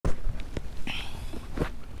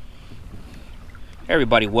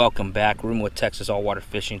Everybody, welcome back. Room with Texas all-water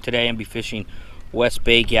fishing. Today I'm be fishing West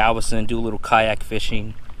Bay, Galveston, do a little kayak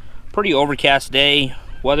fishing. Pretty overcast day.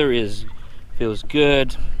 Weather feels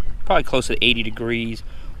good. Probably close to 80 degrees.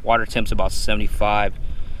 Water temp's about 75.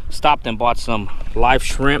 Stopped and bought some live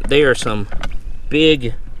shrimp. They are some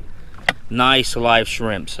big, nice live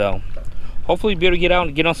shrimp. So hopefully be able to get out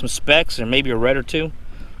and get on some specks or maybe a red or two.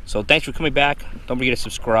 So thanks for coming back. Don't forget to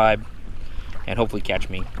subscribe and hopefully catch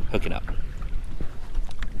me hooking up.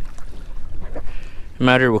 I'm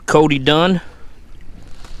out here with Cody Dunn,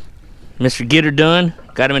 Mr. Get Her Done.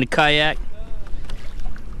 Got him in a kayak.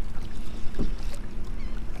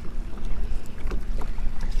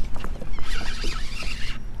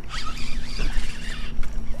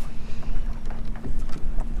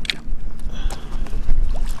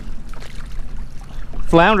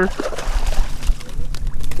 Flounder,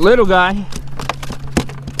 little guy.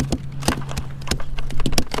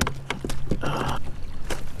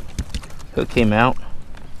 Hook came out.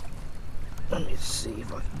 Let me see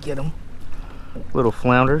if I can get him. Little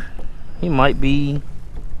flounder. He might be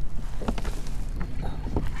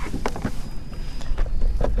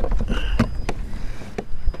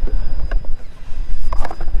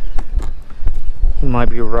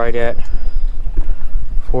right at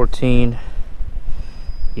 14.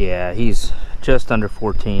 Yeah, he's just under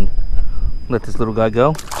 14. Let this little guy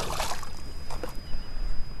go.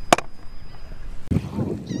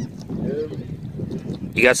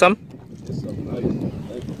 You got some?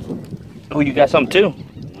 Oh, you got some too?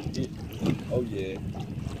 Oh yeah.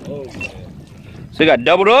 Oh yeah. So you got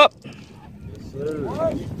doubled up? Yes, sir.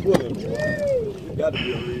 You got to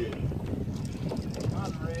be a red.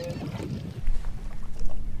 Not red.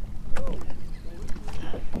 Oh.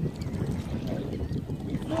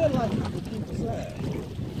 You feel like you can keep aside.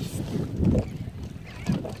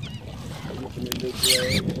 Looking at this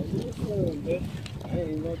guy. I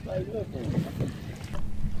ain't gonna tighten up on it.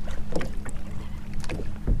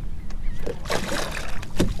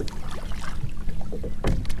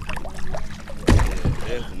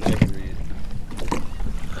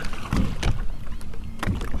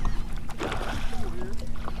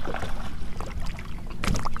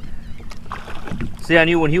 See, I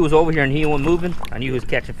knew when he was over here and he wasn't moving, I knew he was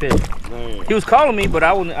catching fish. Man. He was calling me, but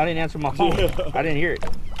I didn't answer my phone. I didn't hear it.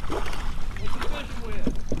 What you fishing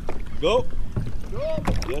with? Go. Go.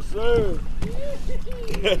 Yes, sir.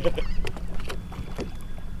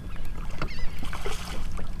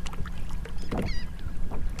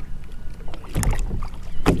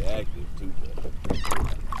 You're active too, bro.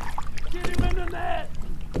 Get him in the net.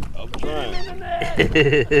 I'm trying. Get him in the net.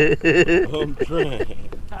 I'm trying.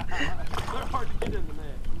 They're hard to get in the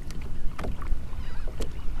net.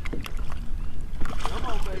 Come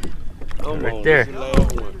on, baby. Come right on, there. Come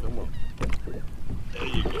on. There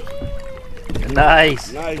you go.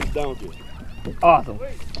 Nice. Nice donkey. Awesome.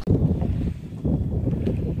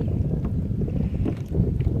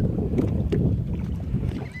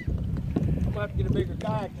 I'm gonna have to get a bigger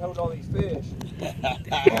kayak to hold all these fish.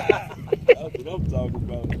 That's what I'm talking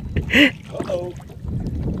about. Uh-oh.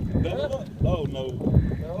 No. Oh, no.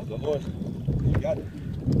 That's a horse. You got it.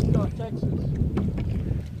 It's not Texas.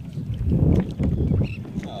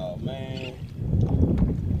 Oh, man.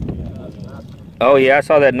 Oh yeah, I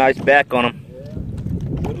saw that nice back on him. Yeah.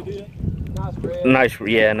 What it is? Nice red. Nice,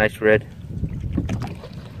 yeah, nice red.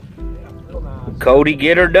 Yeah, real nice. Cody,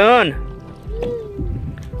 get her done.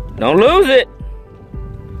 Don't lose it.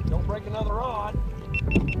 Don't break another rod.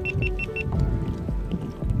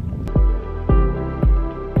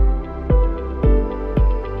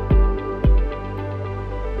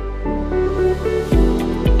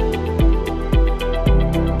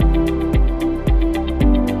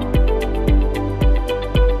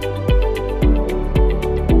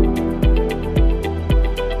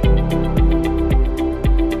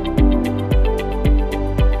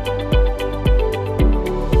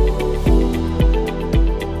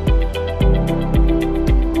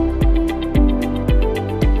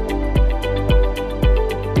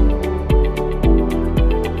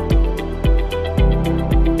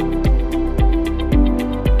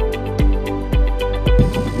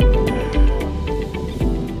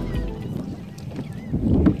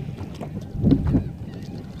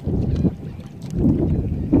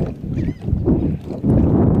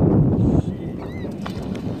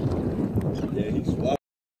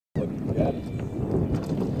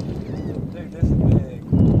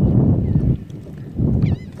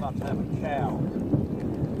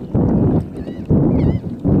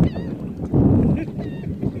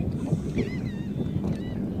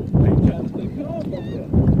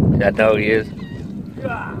 I know he is.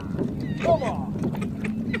 Yeah. Come on.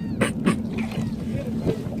 Get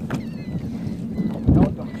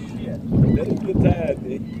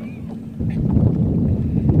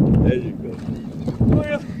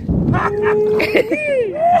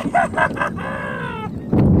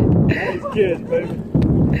kidding, baby.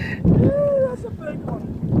 Woo, that's a big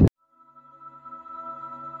one.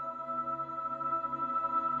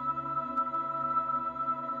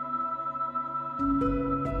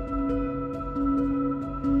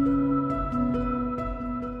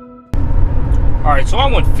 Alright, so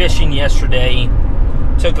I went fishing yesterday.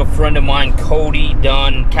 Took a friend of mine, Cody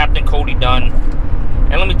Dunn, Captain Cody Dunn.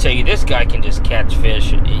 And let me tell you, this guy can just catch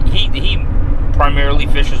fish. He primarily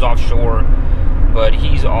fishes offshore, but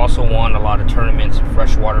he's also won a lot of tournaments of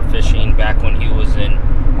freshwater fishing back when he was in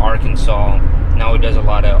Arkansas. Now he does a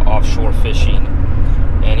lot of offshore fishing.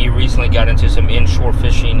 And he recently got into some inshore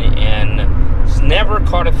fishing and has never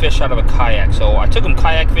caught a fish out of a kayak. So I took him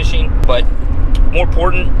kayak fishing, but more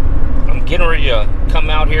important, I'm getting ready to come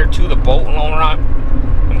out here to the boat ramp.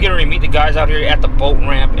 I'm getting ready to meet the guys out here at the boat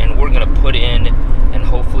ramp, and we're gonna put in, and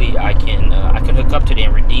hopefully I can hook up today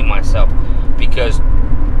and redeem myself. Because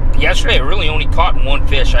yesterday I really only caught one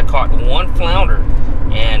fish. I caught one flounder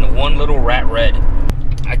and one little rat red.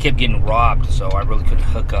 I kept getting robbed, so I really couldn't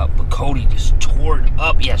hook up. But Cody just tore it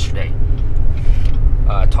up yesterday,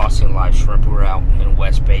 tossing live shrimp. We're out in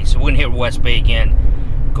West Bay, so we're gonna hit West Bay again,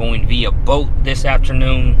 going via boat this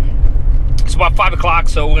afternoon. It's about 5 o'clock,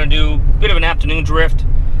 so we're gonna do a bit of an afternoon drift.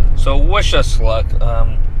 So wish us luck.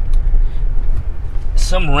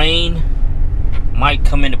 Some rain might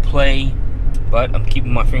come into play, but I'm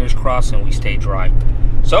keeping my fingers crossed and we stay dry.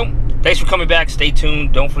 So thanks for coming back. Stay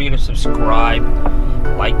tuned. Don't forget to subscribe,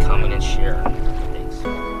 like, comment, and share. Thanks.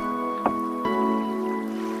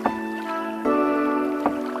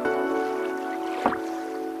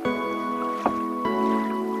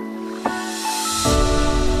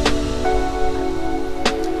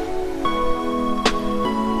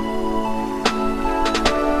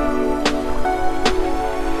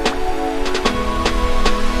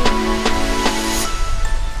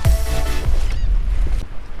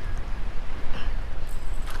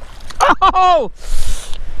 Oh!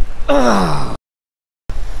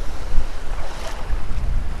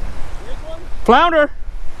 Flounder!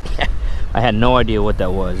 I had no idea what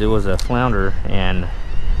that was. It was a flounder, and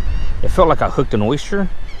it felt like I hooked an oyster,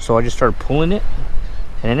 so I just started pulling it,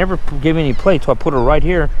 and it never gave me any play until I put it right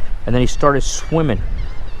here, and then he started swimming.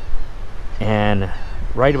 And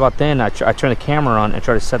right about then, I turned the camera on and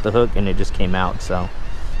tried to set the hook, and it just came out. So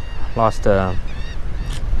lost I'd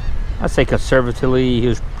say conservatively he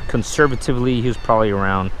was probably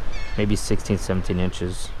around maybe 16, 17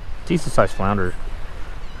 inches. Decent sized flounder.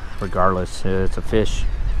 Regardless, it's a fish.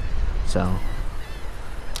 So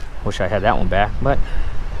wish I had that one back, but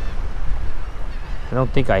I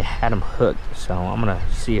don't think I had him hooked. So I'm gonna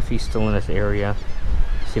see if he's still in this area,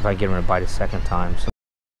 see if I get him to bite a second time. So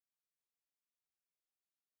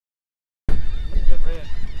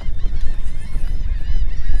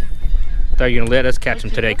thought you were gonna let us catch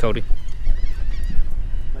him today, Cody.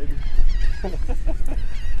 Maybe.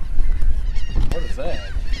 What is that?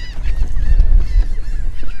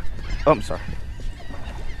 Oh, I'm sorry.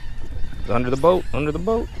 Under the boat, under the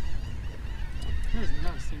boat.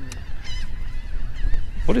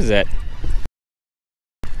 What is that?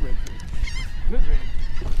 Red. Good red.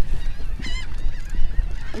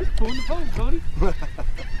 You're pulling the boat, Cody.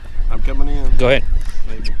 I'm coming in. Go ahead.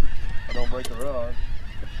 Maybe. I don't break the rod.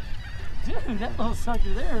 Dude, that little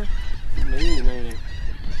sucker there. Mean, ain't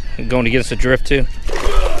he? Going to get us a drift too.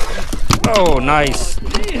 Oh, nice.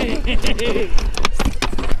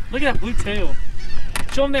 Look at that blue tail.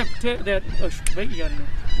 Show him that bait you got in there.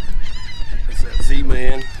 It's that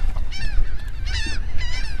Z-Man.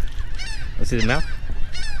 Let's see the mouth.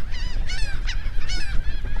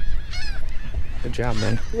 Good job,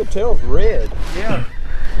 man. The tail's red. Yeah.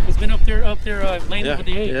 It's been up there landing with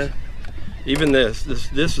the eggs. Yeah. Even this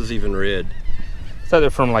is even red. Is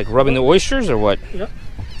that from like rubbing the oysters or what? Yep.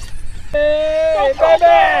 Hey,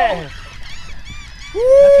 baby! Woo!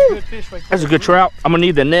 That's a good fish right there. That's a good trout. I'm gonna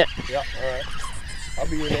need the net. Yep, alright. I'll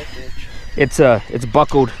be in that bitch. It's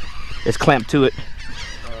buckled. It's clamped to it.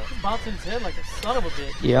 Bouncing his head like a son of a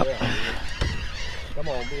bitch. Yep. Yeah, come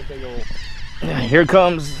on, be a big old. Here it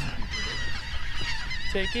comes.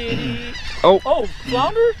 Take it. Oh,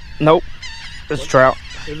 flounder? Nope. It's a trout.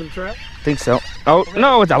 Is it a trout? I think so. Oh,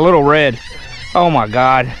 no, it's a little red. Oh my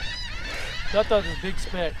God. I thought it was a big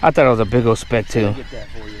speck. I thought it was a big old speck too. I'll get that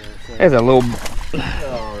for you. There's a little.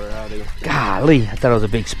 Alrighty. Golly, I thought it was a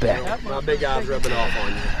big speck. My big eye's rubbing off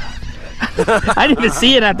on you. I didn't even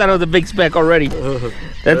see it. I thought it was a big speck already.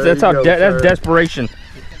 That's how that's desperation.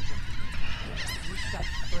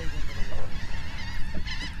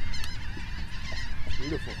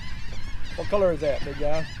 Beautiful. What color is that, big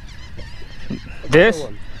guy? This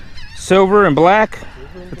silver and black.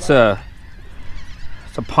 It's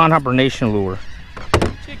It's a Pond Hopper Nation lure.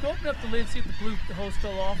 Jake, open up the lid, see if the blue hose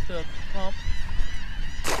fell off the pump.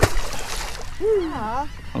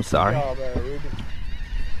 I'm sorry.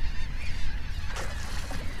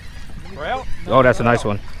 Well, Oh, that's a nice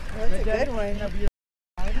one. That's a good one.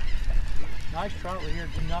 nice trout right here.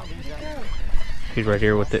 Do not lose that one. He's right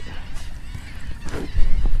here with it.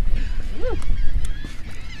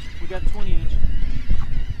 We got 20 inch.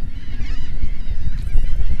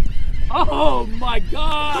 Oh my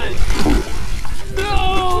God!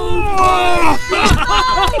 No!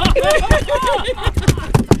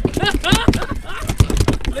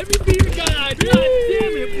 Let me be your guy. God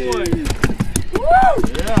damn it, boy!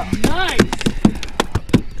 Woo! Yeah. Nice.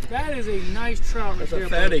 That is a nice trout right there.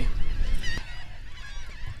 That's a fatty. Buddy.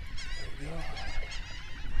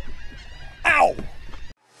 Ow!